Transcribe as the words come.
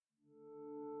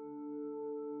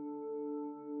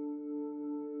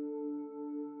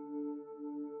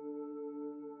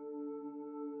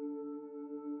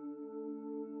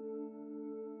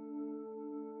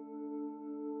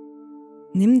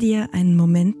Nimm dir einen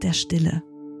Moment der Stille.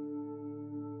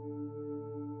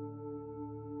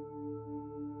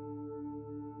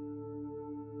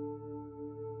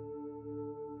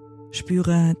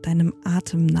 Spüre deinem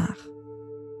Atem nach.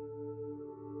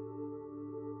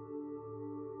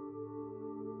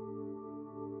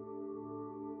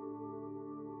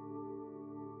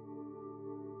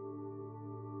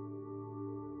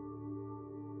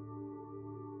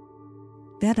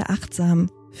 Werde achtsam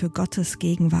für Gottes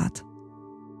Gegenwart.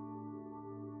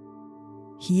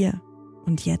 Hier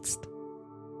und jetzt.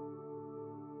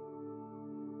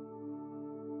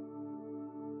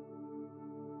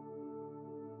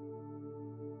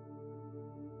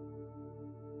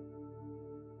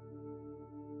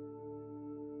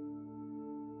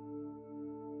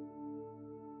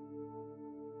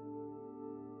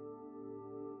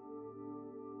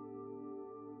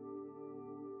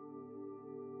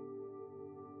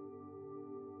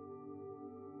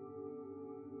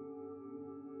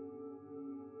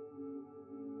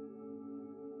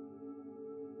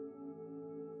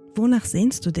 Wonach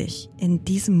sehnst du dich in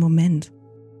diesem Moment?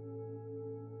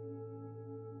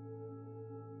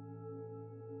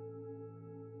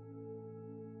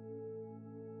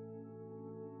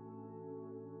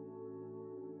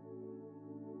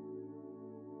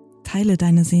 Teile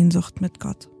deine Sehnsucht mit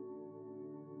Gott.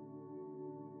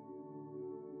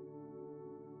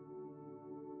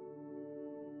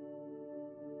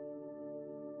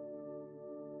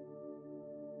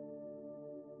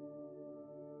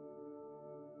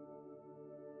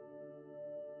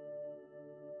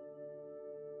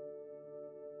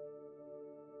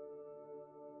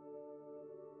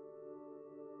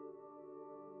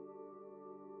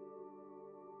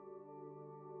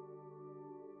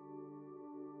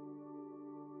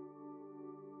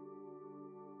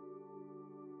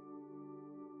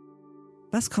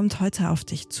 Was kommt heute auf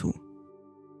dich zu?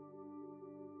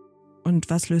 Und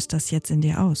was löst das jetzt in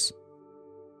dir aus?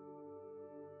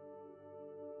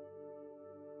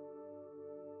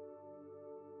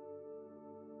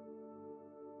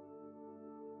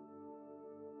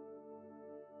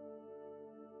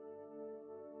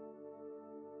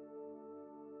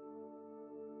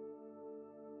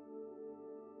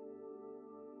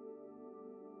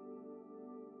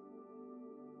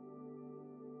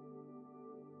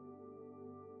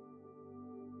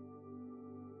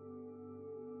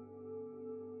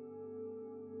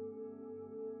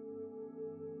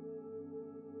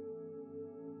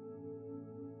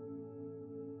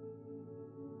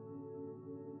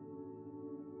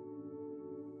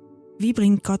 Wie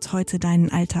bringt Gott heute deinen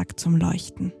Alltag zum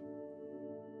Leuchten?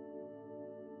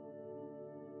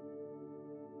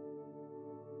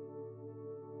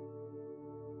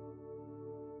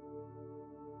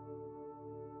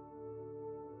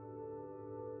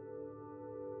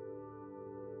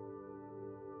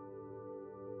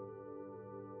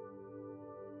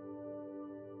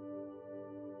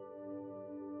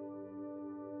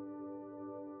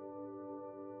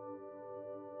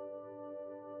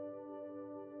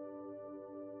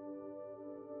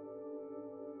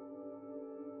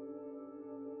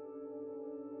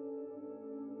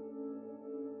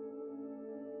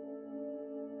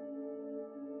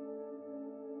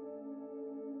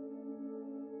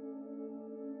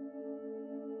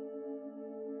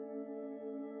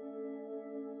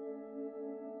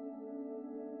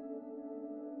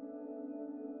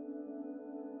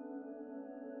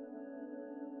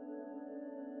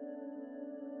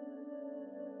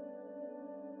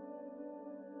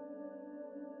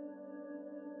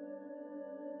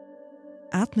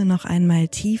 Atme noch einmal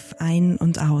tief ein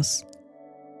und aus.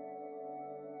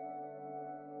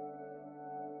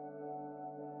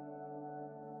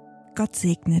 Gott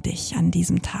segne dich an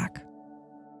diesem Tag.